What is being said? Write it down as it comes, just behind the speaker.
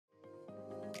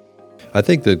I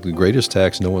think that the greatest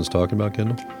tax no one's talking about,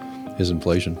 Kendall, is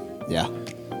inflation. Yeah.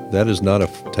 That is not a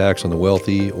tax on the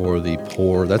wealthy or the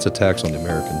poor. That's a tax on the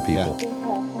American people.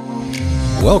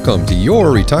 Yeah. Welcome to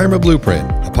Your Retirement Blueprint,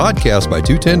 a podcast by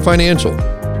 210 Financial.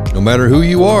 No matter who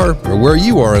you are or where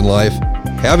you are in life,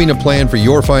 having a plan for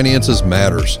your finances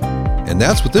matters. And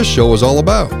that's what this show is all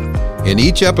about. In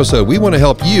each episode, we want to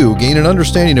help you gain an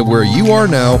understanding of where you are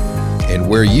now and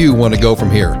where you want to go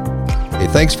from here. Hey,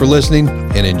 thanks for listening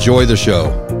and enjoy the show.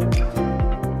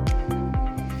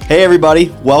 Hey, everybody.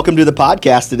 Welcome to the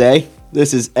podcast today.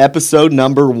 This is episode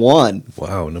number 1.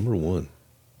 Wow, number 1. Do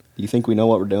you think we know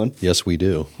what we're doing? Yes, we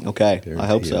do. Okay, I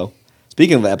hope so.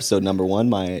 Speaking of episode number 1,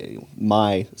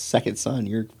 my second son,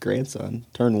 your grandson,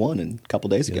 turned 1 a couple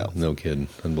days ago. No kidding.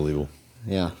 Unbelievable.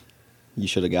 Yeah. You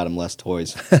should have got him less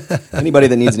toys. Anybody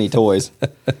that needs any toys,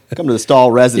 come to the Stahl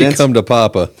residence. You come to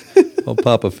Papa. Oh,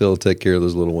 Papa Phil, take care of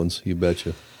those little ones. You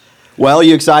betcha. Well,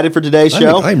 you excited for today's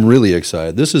show? I'm really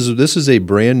excited. This is a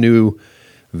brand new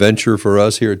venture for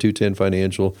us here at 210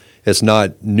 Financial. It's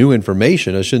not new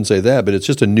information. I shouldn't say that, but it's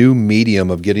just a new medium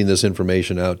of getting this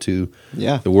information out to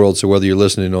the world. So whether you're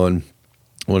listening on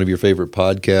one of your favorite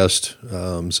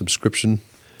podcast subscription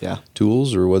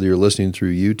tools, or whether you're listening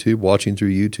through YouTube, watching through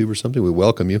YouTube or something, we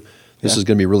welcome you. This is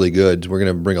going to be really good. We're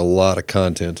going to bring a lot of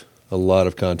content on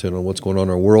what's going on in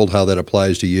our world, how that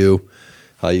applies to you,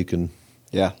 how you can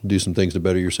do some things to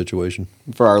better your situation.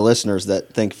 For our listeners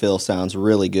that think Phil sounds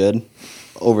really good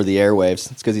over the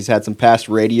airwaves, it's because he's had some past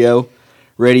radio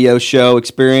show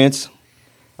experience.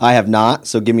 I have not,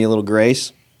 so give me a little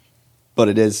grace. But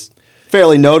it is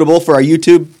fairly notable for our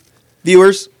YouTube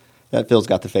viewers that Phil's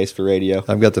got the face for radio.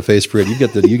 I've got the face for it.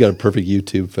 You got a perfect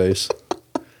YouTube face.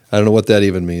 I don't know what that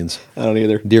even means. I don't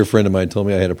either. A dear friend of mine told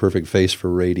me I had a perfect face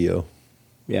for radio.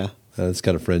 Yeah. That's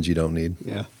kind of friends you don't need.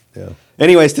 Yeah. Yeah.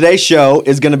 Anyways, today's show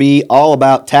is going to be all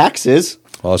about taxes.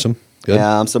 Awesome.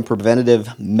 Good. Some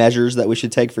preventative measures that we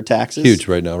should take for taxes. Huge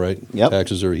right now, right? Yep.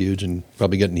 Taxes are huge and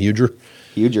probably getting huger.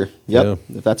 Huger. Yep.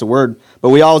 If that's a word. But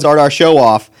we always start our show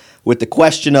off with the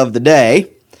question of the day.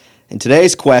 And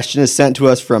today's question is sent to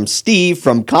us from Steve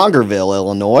from Congerville,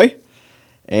 Illinois.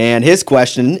 And his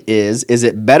question is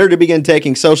it better to begin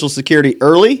taking Social Security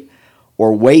early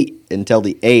or wait until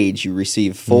the age you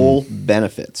receive full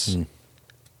benefits? I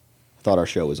thought our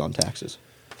show was on taxes.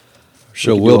 Our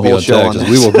show will be on taxes.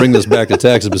 We will bring this back to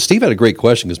taxes. But Steve had a great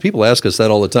question because people ask us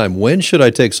that all the time. When should I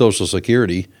take Social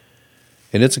Security?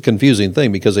 And it's a confusing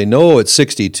thing because they know at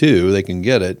 62 they can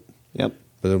get it. Yep.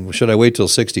 But should I wait till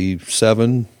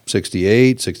 67,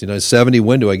 68, 69, 70?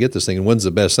 When do I get this thing, and when's the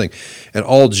best thing? And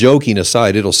all joking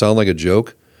aside, it'll sound like a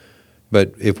joke,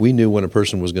 but if we knew when a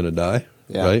person was going to die,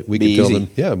 right, we could tell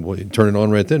them, turn it on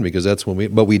right then, because that's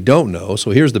when but we don't know. So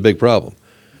here's the big problem.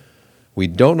 We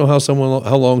don't know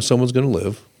how long someone's going to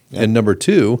live. Yep. And number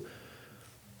two,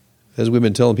 as we've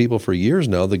been telling people for years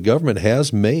now, the government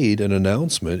has made an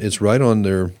announcement. It's right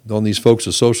on these folks'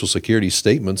 Social Security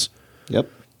statements. Yep.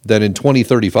 That in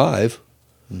 2035,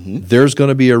 there's going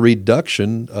to be a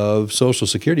reduction of Social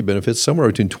Security benefits somewhere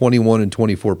between 21 and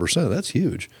 24%. That's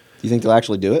huge. Do you think they'll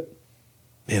actually do it?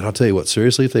 Man, I'll tell you what,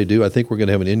 seriously, if they do, I think we're going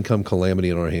to have an income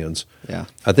calamity on our hands. Yeah.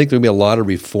 I think there'll be a lot of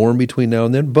reform between now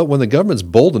and then, but when the government's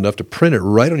bold enough to print it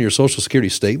right on your Social Security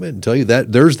statement and tell you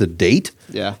that there's the date,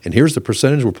 and here's the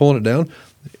percentage, we're pulling it down,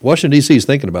 Washington, D.C. is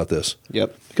thinking about this.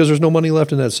 Yep. Because there's no money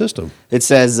left in that system. It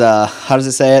says, how does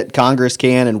it say it? Congress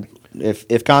can, and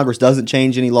if Congress doesn't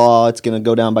change any law, it's going to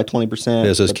go down by 20%.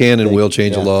 It says can and will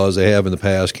change the laws. They have in the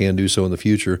past, can do so in the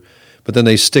future. But then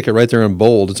they stick it right there in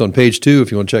bold. It's on page 2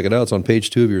 if you want to check it out. It's on page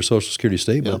 2 of your Social Security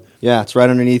statement. Yeah, it's right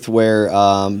underneath where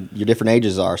your different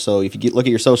ages are. So if you look at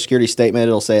your Social Security statement,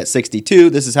 it'll say at 62,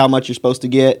 this is how much you're supposed to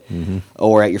get.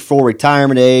 Or at your full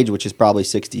retirement age, which is probably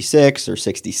 66 or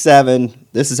 67,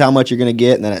 this is how much you're going to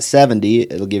get. And then at 70,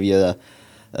 it'll give you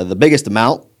the biggest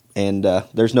amount. And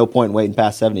there's no point in waiting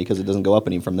past 70 because it doesn't go up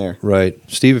any from there. Right.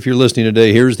 Steve, if you're listening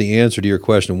today, here's the answer to your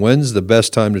question. When's the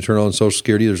best time to turn on Social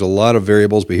Security? There's a lot of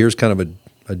variables, but here's kind of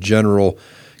a general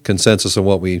consensus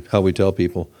on how we tell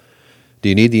people. Do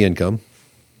you need the income?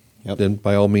 Yep. Then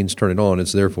by all means turn it on.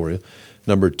 It's there for you.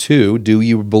 Number 2, do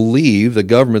you believe the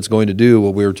government's going to do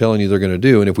what we were telling you they're going to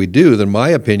do? And if we do, then my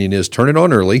opinion is turn it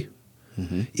on early,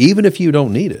 even if you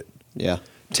don't need it. Yeah.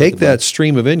 Take that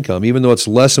stream of income, even though it's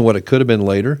less than what it could have been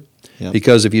later,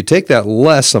 because if you take that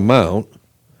less amount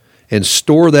and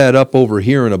store that up over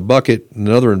here in a bucket,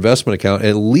 another investment account,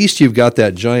 at least you've got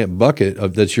that giant bucket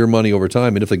that's your money over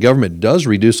time. And if the government does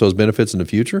reduce those benefits in the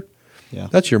future,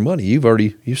 that's your money.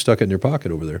 You've stuck it in your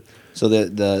pocket over there. So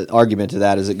the argument to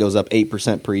that is it goes up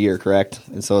 8% per year, correct?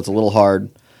 And so it's a little hard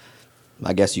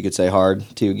I guess you could say hard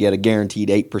to get a guaranteed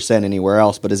 8% anywhere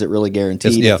else, but is it really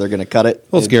guaranteed if they're going to cut it?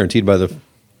 Well, it's guaranteed by the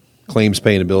claims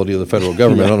paying ability of the federal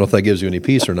government. I don't know if that gives you any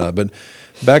peace or not, but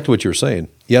back to what you were saying.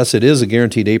 Yes, it is a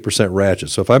guaranteed 8% ratchet.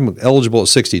 So if I'm eligible at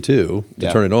 62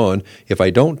 to turn it on, if I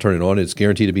don't turn it on, it's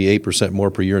guaranteed to be 8% more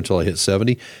per year until I hit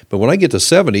 70. But when I get to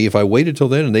 70, if I waited till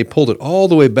then and they pulled it all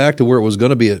the way back to where it was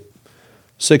going to be at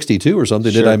 62 or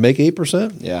something, did I make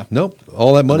 8%? Yeah. Nope.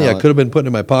 All that money I could have been putting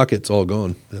in my pocket, it's all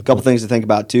gone. A couple things to think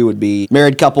about, too, would be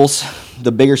married couples.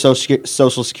 The bigger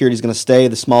Social Security is going to stay.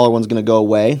 The smaller one's going to go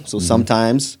away. So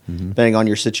sometimes, depending on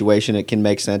your situation, it can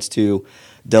make sense to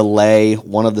delay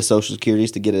one of the Social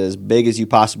Securities to get it as big as you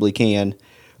possibly can,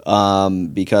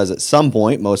 because at some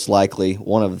point, most likely,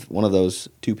 one of those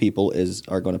two people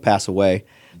are going to pass away,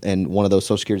 and one of those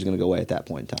Social Securities is going to go away at that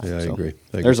point in time. Yeah, I agree.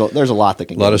 There's a lot that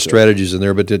can go a lot of strategies in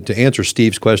there, but to answer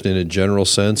Steve's question in a general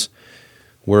sense,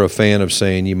 we're a fan of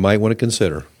saying you might want to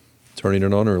consider turning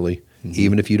it on early,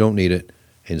 even if you don't need it,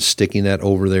 and sticking that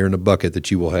over there in a bucket that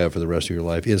you will have for the rest of your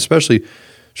life. And especially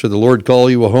should the Lord call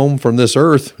you home from this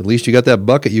earth, at least you got that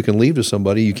bucket you can leave to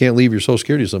somebody. You can't leave your Social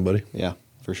Security to somebody. Yeah,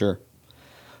 for sure.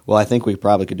 Well, I think we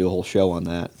probably could do a whole show on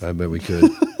that. I bet we could.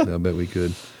 I bet we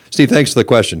could. Steve, thanks for the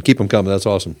question. Keep them coming. That's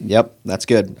awesome. Yep, that's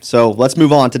good. So let's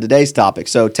move on to today's topic.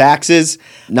 So taxes,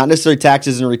 not necessarily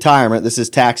taxes in retirement. This is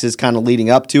taxes kind of leading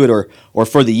up to it or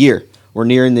for the year. We're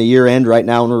nearing the year end right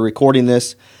now when we're recording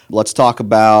this. Let's talk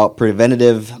about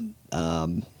preventative,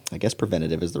 I guess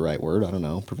preventative is the right word. I don't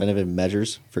know. Preventative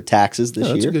measures for taxes this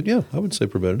year. Good. I would say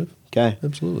preventative. Okay.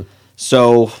 Absolutely.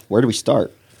 So where do we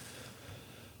start?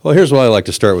 Well, here's why I like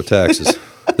to start with taxes.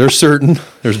 There's certain.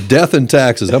 There's death and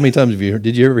taxes. How many times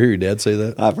did you ever hear your dad say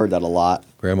that? I've heard that a lot.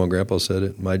 Grandma and Grandpa said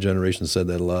it. My generation said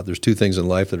that a lot. There's two things in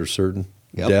life that are certain: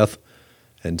 death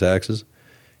and taxes.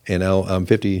 And now I'm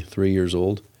 53 years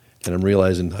old, and I'm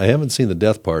realizing I haven't seen the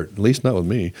death part, at least not with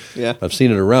me. Yeah. I've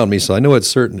seen it around me, so I know it's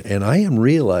certain. And I am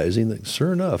realizing that,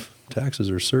 sure enough,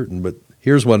 taxes are certain. But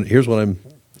here's what I'm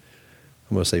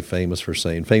going to say famous for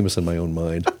saying. Famous in my own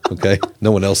mind, okay?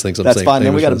 No one else thinks I'm saying famous. That's fine.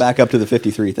 Then we got to back up to the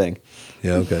 53 thing.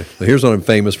 Yeah, okay. So here's what I'm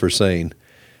famous for saying.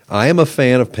 I am a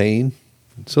fan of paying.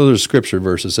 So there's a scripture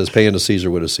verse that says, pay unto Caesar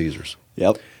what is Caesar's.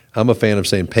 Yep. I'm a fan of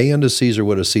saying, pay unto Caesar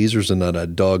what is Caesar's and not a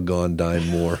doggone dime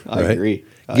more. I agree.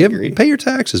 Pay your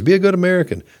taxes. Be a good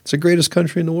American. It's the greatest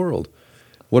country in the world.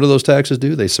 What do those taxes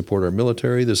do? They support our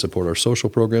military. They support our social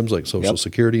programs like Social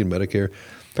Security and Medicare.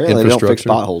 Apparently they don't fix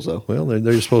potholes, though. Well,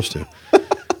 they're supposed to.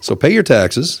 So pay your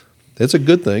taxes. It's a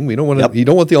good thing. We don't want you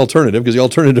don't want the alternative, because the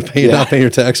alternative to not paying your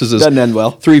taxes is doesn't end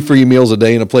well. 3 free meals a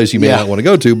day in a place you may not want to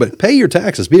go to. But pay your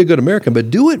taxes. Be a good American, but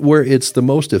do it where it's the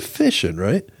most efficient,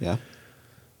 right? Yeah.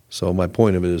 So my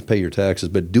point of it is pay your taxes,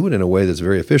 but do it in a way that's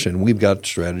very efficient. And we've got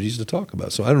strategies to talk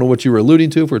about. So I don't know what you were alluding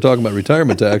to if we're talking about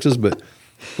retirement taxes, but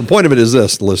the point of it is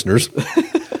this, listeners.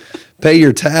 Pay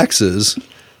your taxes,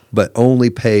 but only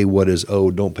pay what is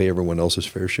owed. Don't pay everyone else's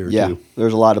fair share, too. Yeah,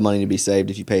 there's a lot of money to be saved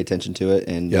if you pay attention to it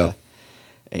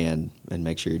and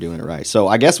make sure you're doing it right. So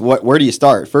I guess where do you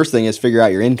start? First thing is figure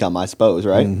out your income, I suppose,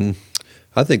 right? Mm-hmm.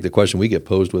 I think the question we get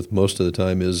posed with most of the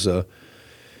time is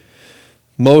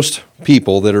most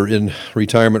people that are in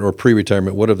retirement or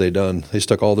pre-retirement, what have they done? They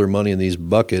stuck all their money in these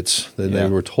buckets. Then they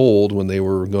were told when they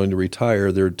were going to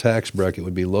retire their tax bracket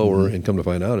would be lower, and come to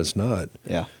find out it's not.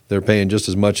 Yeah. They're paying just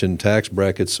as much in tax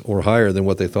brackets or higher than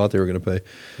what they thought they were going to pay.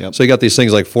 Yep. So you got these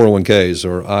things like 401ks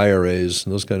or IRAs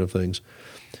and those kind of things.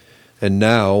 And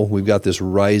now we've got this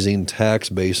rising tax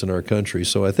base in our country.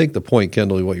 So I think the point,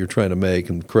 Kendall, what you're trying to make,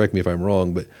 and correct me if I'm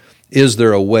wrong, but is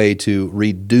there a way to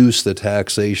reduce the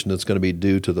taxation that's going to be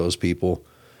due to those people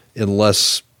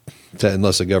unless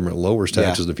the government lowers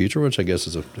taxes in the future, which I guess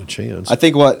is a chance. I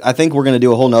think we're going to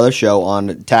do a whole nother show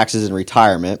on taxes in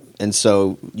retirement, and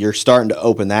so you're starting to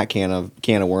open that can of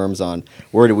worms on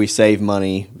where do we save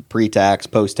money, pre-tax,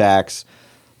 post-tax,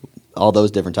 all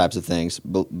those different types of things.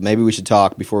 But maybe we should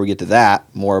talk before we get to that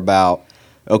more about,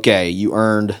 okay, you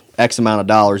earned X amount of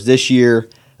dollars this year,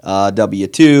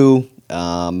 W-2.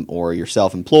 Or you're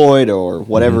self-employed or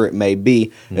whatever it may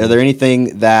be. Are there any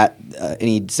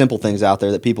simple things out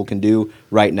there that people can do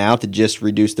right now to just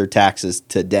reduce their taxes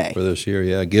today? For this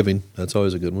year, giving. That's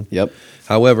always a good one. Yep.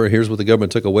 However, here's what the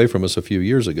government took away from us a few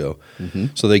years ago.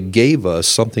 So they gave us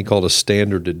something called a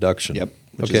standard deduction. Yep,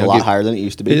 which is a lot higher than it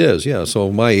used to be. It is, yeah. So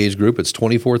my age group, it's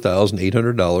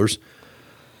 $24,800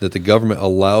 that the government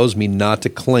allows me not to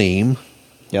claim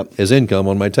as income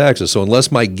on my taxes. So unless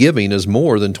my giving is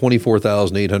more than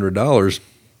 $24,800,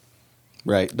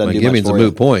 right, my giving's a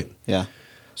moot point. Yeah.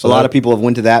 So a lot of people have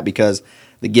went to that because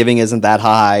the giving isn't that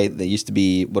high. They used to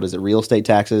be, what is it, real estate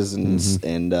taxes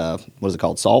and what is it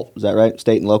called, SALT? Is that right?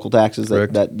 State and local taxes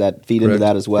that feed into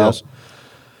that as well. Yes.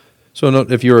 So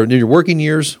if you're in your working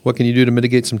years, what can you do to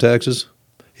mitigate some taxes?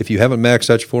 If you haven't maxed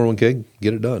out your 401k,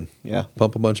 get it done. Yeah.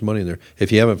 Pump a bunch of money in there.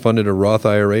 If you haven't funded a Roth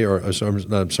IRA,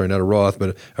 not a Roth,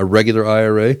 but a regular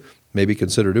IRA, maybe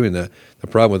consider doing that. The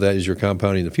problem with that is you're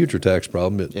compounding the future tax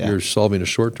problem. You're solving a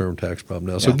short-term tax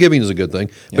problem now. So giving is a good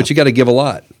thing, but you got to give a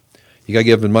lot. You got to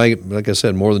give, like I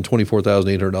said, more than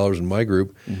 $24,800 in my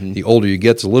group. Mm-hmm. The older you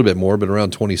get, it's a little bit more, but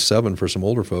around 27 for some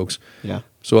older folks. Yeah.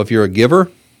 So if you're a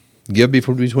giver, give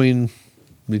between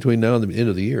now and the end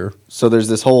of the year. So there's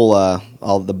this whole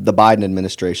the Biden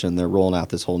administration. They're rolling out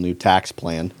this whole new tax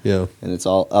plan. Yeah. And it's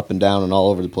all up and down and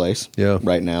all over the place. Yeah.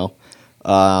 Right now,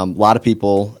 a lot of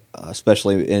people,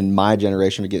 especially in my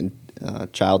generation, are getting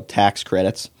child tax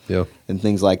credits. Yeah. And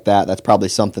things like that. That's probably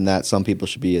something that some people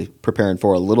should be preparing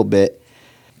for a little bit,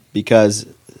 because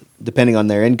depending on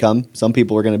their income, some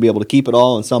people are going to be able to keep it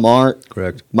all and some aren't.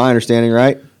 Correct. My understanding,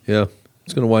 right? Yeah.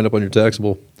 It's going to wind up on your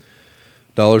taxable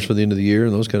dollars for the end of the year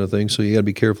and those kind of things. So you got to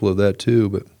be careful of that too.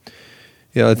 But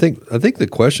yeah, I think the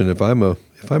question, if I'm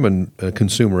a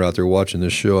consumer out there watching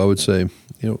this show, I would say,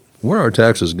 where are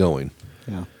taxes going?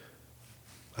 Yeah.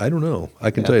 I don't know.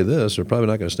 I can tell you this: they're probably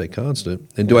not going to stay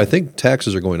constant. And do I think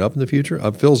taxes are going up in the future?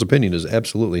 Phil's opinion is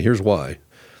absolutely. Here's why.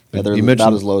 Yeah, they're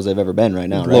about as low as they've ever been right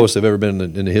now. The lowest they've ever been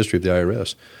in the history of the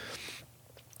IRS.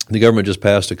 The government just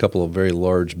passed a couple of very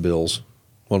large bills.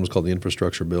 One was called the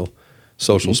infrastructure bill,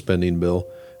 social spending bill,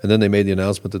 and then they made the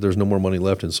announcement that there's no more money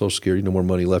left in Social Security, no more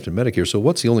money left in Medicare. So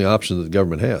what's the only option that the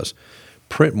government has?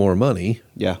 Print more money,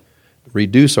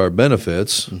 reduce our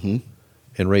benefits, and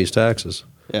raise taxes.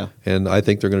 Yeah. And I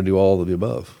think they're going to do all of the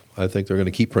above. I think they're going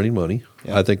to keep printing money.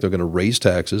 Yeah. I think they're going to raise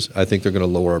taxes. I think they're going to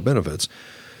lower our benefits.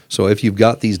 So if you've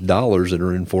got these dollars that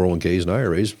are in 401ks and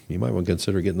IRAs, you might want to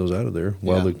consider getting those out of there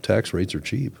while the tax rates are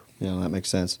cheap. Yeah, that makes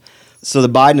sense. So the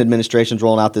Biden administration's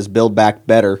rolling out this Build Back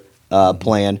Better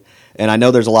plan, and I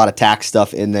know there's a lot of tax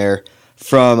stuff in there.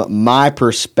 From my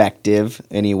perspective,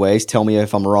 anyways, tell me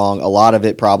if I'm wrong, a lot of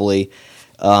it probably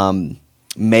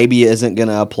maybe isn't going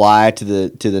to apply to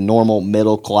the normal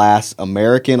middle class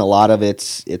American. A lot of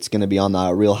it's going to be on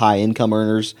the real high income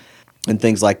earners and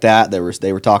things like that.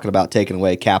 They were talking about taking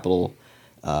away capital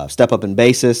step up in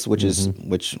basis,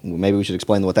 which maybe we should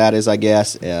explain what that is. I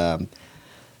guess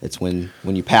it's when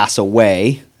you pass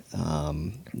away,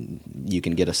 you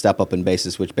can get a step up in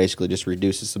basis, which basically just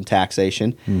reduces some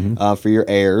taxation for your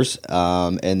heirs.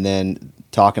 And then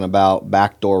talking about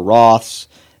backdoor Roths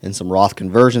and some Roth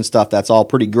conversion stuff. That's all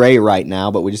pretty gray right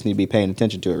now, but we just need to be paying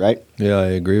attention to it, right? Yeah, I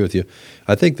agree with you.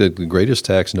 I think the greatest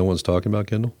tax no one's talking about,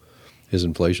 Kendall, is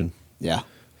inflation. Yeah.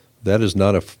 That is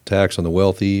not a tax on the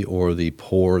wealthy or the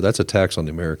poor. That's a tax on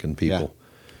the American people.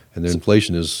 Yeah. And the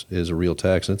inflation is a real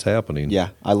tax, and it's happening. Yeah.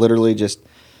 I literally just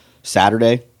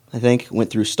Saturday, I think,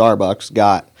 went through Starbucks,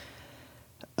 got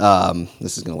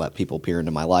this is going to let people peer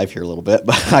into my life here a little bit,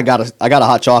 but I got a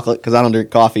hot chocolate because I don't drink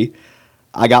coffee.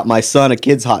 I got my son a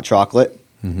kid's hot chocolate.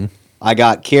 Mm-hmm. I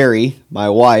got Carrie, my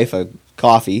wife, a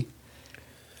coffee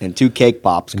and 2 cake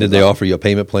pops. And did they offer you a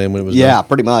payment plan when it was done? Yeah,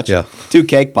 pretty much. Yeah. 2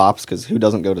 cake pops, because who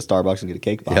doesn't go to Starbucks and get a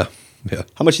cake pop? Yeah.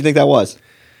 How much do you think that was?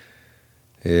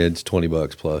 It's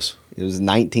 $20 plus. It was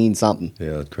 19 something.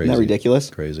 Yeah, crazy. Isn't that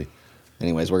ridiculous? Crazy.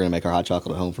 Anyways, we're going to make our hot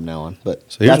chocolate at home from now on.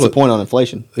 But that's the point on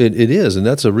inflation. It is, and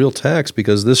that's a real tax,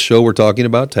 because this show we're talking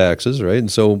about taxes, right?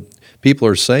 And so people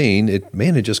are saying,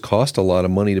 it just cost a lot of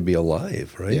money to be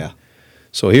alive, right? Yeah.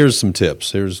 So here's some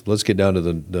tips. Let's get down to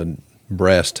the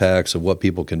brass tacks of what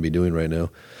people can be doing right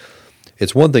now.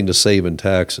 It's one thing to save in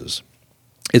taxes.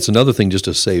 It's another thing just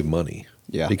to save money.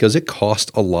 Yeah. Because it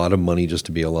costs a lot of money just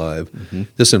to be alive. Mm-hmm.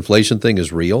 This inflation thing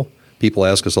is real. People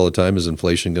ask us all the time, is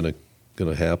inflation going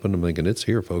to happen? I'm thinking, it's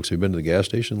here, folks. Have you been to the gas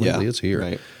station lately? It's here.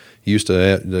 Right.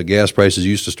 The gas prices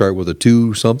used to start with a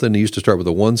 2 something. They used to start with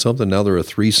a 1 something. Now they're a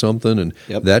 3 something, and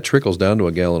that trickles down to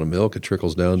a gallon of milk. It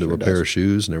trickles down to a pair of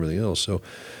shoes and everything else. So,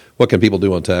 what can people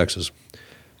do on taxes?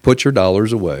 Put your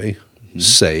dollars away,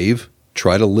 save,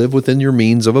 try to live within your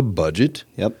means of a budget.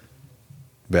 Yep.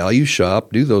 Value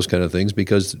shop, do those kind of things,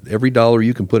 because every dollar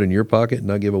you can put in your pocket and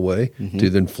not give away to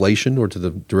the inflation or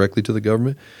directly to the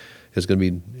government is going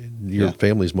to be your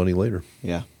family's money later.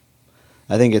 Yeah.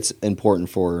 I think it's important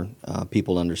for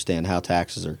people to understand how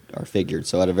taxes are figured.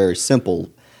 So at a very simple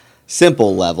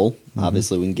level,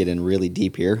 obviously we can get in really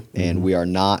deep here, and we are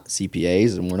not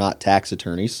CPAs and we're not tax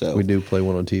attorneys. So we do play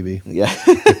one on TV. Yeah.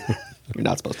 You're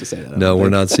not supposed to say that. No, we're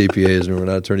not CPAs and we're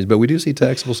not attorneys, but we do see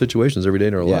taxable situations every day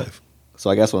in our life. So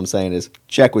I guess what I'm saying is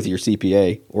check with your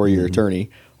CPA or your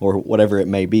attorney or whatever it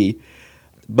may be.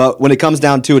 But when it comes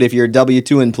down to it, if you're a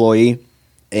W-2 employee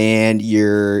and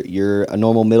you're a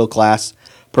normal middle class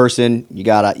person, you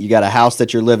got a house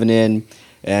that you're living in,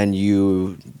 and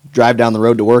you drive down the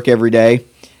road to work every day,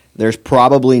 there's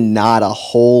probably not a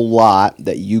whole lot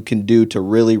that you can do to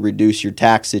really reduce your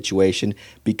tax situation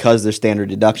because their standard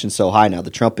deduction's so high now. The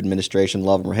Trump administration,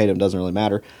 love them or hate them, doesn't really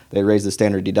matter. They raised the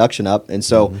standard deduction up. And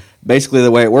so basically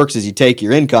the way it works is you take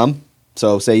your income.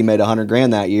 So say you made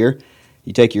 $100,000 that year.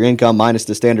 You take your income minus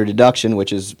the standard deduction,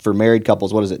 which is for married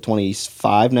couples, what is it,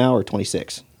 25 now or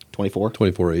 26? 24?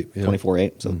 24.8. Yeah.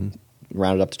 24.8. So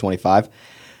round it up to 25.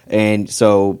 And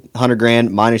so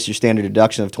 $100,000 minus your standard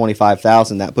deduction of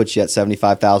 $25,000, that puts you at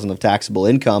 $75,000 of taxable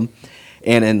income.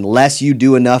 And unless you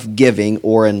do enough giving,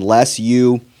 or unless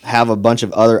you have a bunch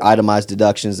of other itemized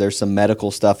deductions, there's some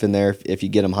medical stuff in there if you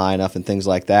get them high enough and things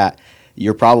like that,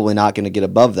 you're probably not going to get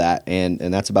above that, and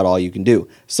that's about all you can do.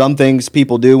 Some things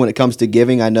people do when it comes to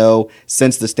giving, I know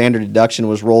since the standard deduction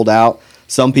was rolled out,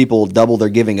 some people double their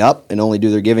giving up and only do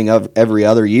their giving of every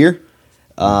other year.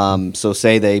 So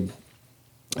say they,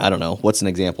 I don't know, what's an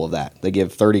example of that? They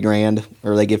give $30,000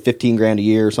 or they give $15,000 a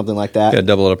year or something like that. Yeah,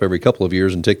 double it up every couple of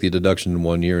years and take the deduction in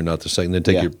 1 year and not the second. Then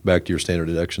take your back to your standard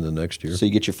deduction the next year. So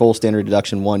you get your full standard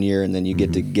deduction 1 year, and then you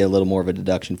get to get a little more of a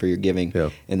deduction for your giving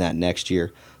in that next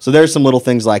year. So there's some little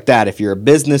things like that. If you're a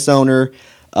business owner,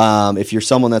 if you're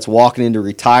someone that's walking into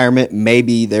retirement,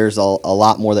 maybe there's a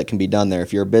lot more that can be done there.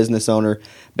 If you're a business owner,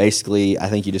 basically, I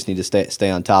think you just need to stay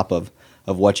on top of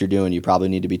what you're doing. You probably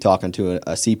need to be talking to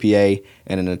a CPA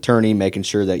and an attorney, making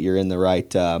sure that you're in the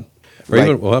right.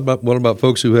 What about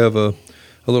folks who have a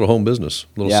little home business,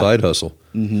 a little side hustle?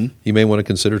 Mm-hmm. You may want to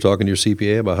consider talking to your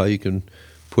CPA about how you can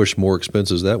push more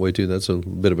expenses that way too. That's a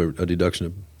bit of a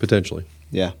deduction potentially.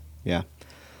 Yeah.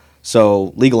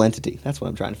 So legal entity, that's what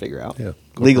I'm trying to figure out. Yeah.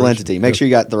 Legal entity. Make sure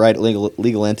you got the right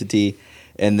legal entity.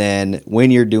 And then when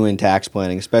you're doing tax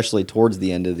planning, especially towards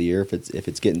the end of the year, if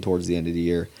it's getting towards the end of the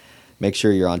year, make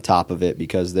sure you're on top of it,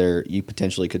 because you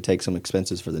potentially could take some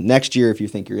expenses for the next year if you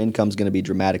think your income's going to be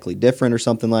dramatically different or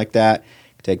something like that.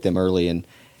 Take them early and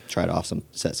try to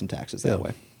set some taxes that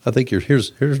way. I think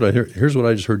here's what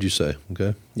I just heard you say.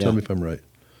 Okay, tell me if I'm right.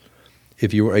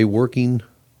 If you were a working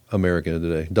American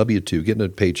today, W-2, getting a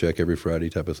paycheck every Friday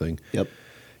type of thing,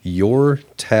 your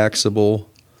taxable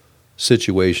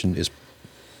situation is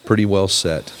pretty well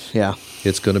set. Yeah.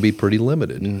 It's going to be pretty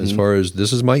limited as far as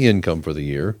this is my income for the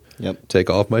year. Yep. Take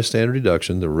off my standard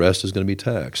deduction. The rest is going to be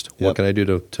taxed. Yep. What can I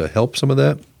do to help some of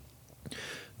that?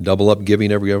 Double up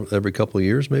giving every couple of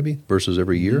years maybe versus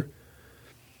every year.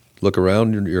 Look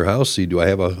around your house. See, do I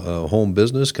have a home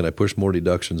business? Can I push more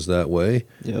deductions that way?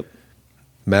 Yep.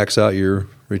 Max out your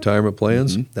retirement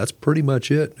plans. That's pretty much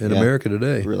it in America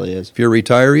today. It really is. If you're a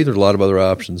retiree, there's a lot of other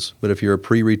options. But if you're a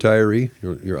pre-retiree,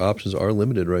 your options are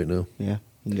limited right now. Yeah,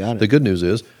 you got it. The good news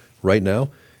is, right now,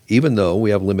 even though we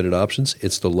have limited options,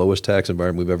 it's the lowest tax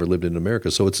environment we've ever lived in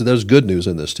America. So there's good news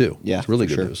in this too. Yeah, it's really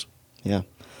good news. Yeah.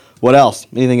 What else?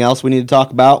 Anything else we need to talk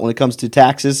about when it comes to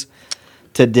taxes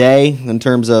today in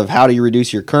terms of how do you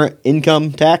reduce your current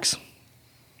income tax?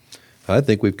 I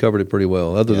think we've covered it pretty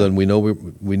well. Other than we know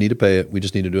we need to pay it, we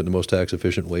just need to do it in the most tax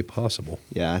efficient way possible.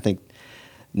 Yeah, I think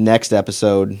next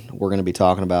episode we're going to be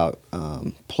talking about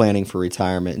planning for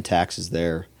retirement and taxes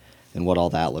there and what all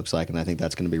that looks like, and I think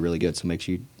that's going to be really good. So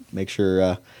make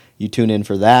sure you tune in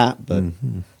for that. But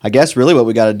I guess really what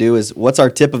we got to do is, what's our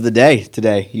tip of the day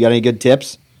today? You got any good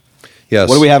tips? Yes.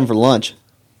 What are we having for lunch?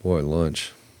 Boy,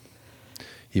 lunch.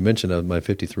 You mentioned my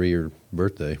 53-year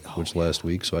birthday, which last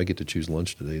week, so I get to choose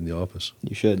lunch today in the office.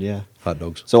 You should, yeah. Hot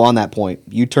dogs. So on that point,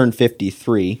 you turned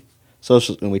 53.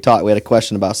 And we had a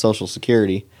question about Social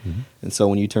Security, and so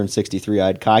when you turned 63,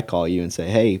 I'd call you and say,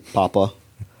 "Hey, Papa,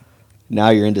 now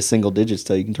you're into single digits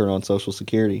till you can turn on Social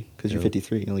Security because you're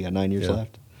 53. You only got 9 years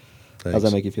left." Thanks. How's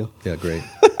that make you feel? Yeah, great.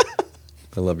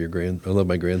 I love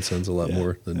my grandsons a lot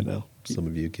more than some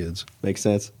of you kids. Makes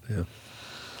sense. Yeah.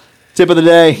 Tip of the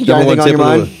day. You got anything on your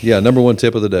mind? Number one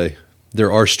tip of the day. There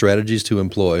are strategies to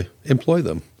employ. Employ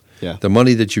them. Yeah. The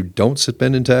money that you don't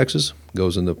spend in taxes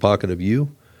goes in the pocket of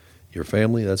you, your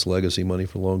family. That's legacy money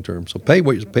for long term. So pay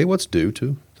what's due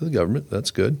to the government.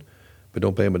 That's good, but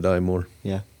don't pay them a dime more.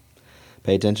 Yeah.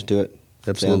 Pay attention to it.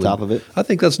 Absolutely. Stay on top of it. I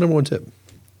think that's number one tip.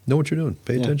 Know what you're doing.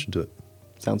 Pay attention to it.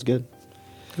 Sounds good.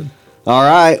 All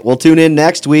right. We'll tune in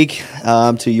next week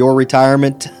to Your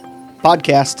Retirement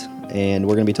podcast, and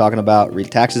we're going to be talking about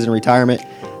taxes and retirement.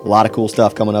 A lot of cool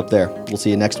stuff coming up there. We'll see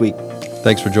you next week.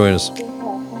 Thanks for joining us.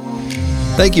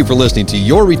 Thank you for listening to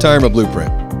Your Retirement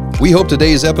Blueprint. We hope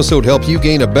today's episode helped you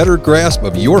gain a better grasp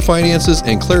of your finances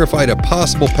and clarified a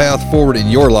possible path forward in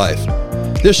your life.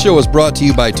 This show is brought to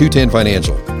you by 210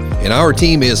 Financial. and our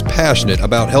team is passionate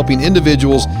about helping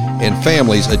individuals and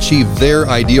families achieve their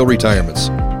ideal retirements.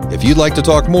 If you'd like to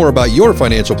talk more about your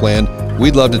financial plan,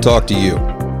 we'd love to talk to you.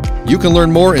 You can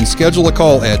learn more and schedule a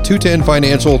call at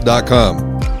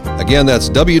 210financial.com. Again, that's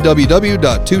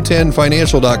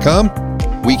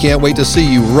www.210financial.com. We can't wait to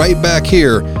see you right back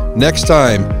here next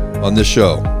time on this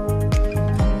show.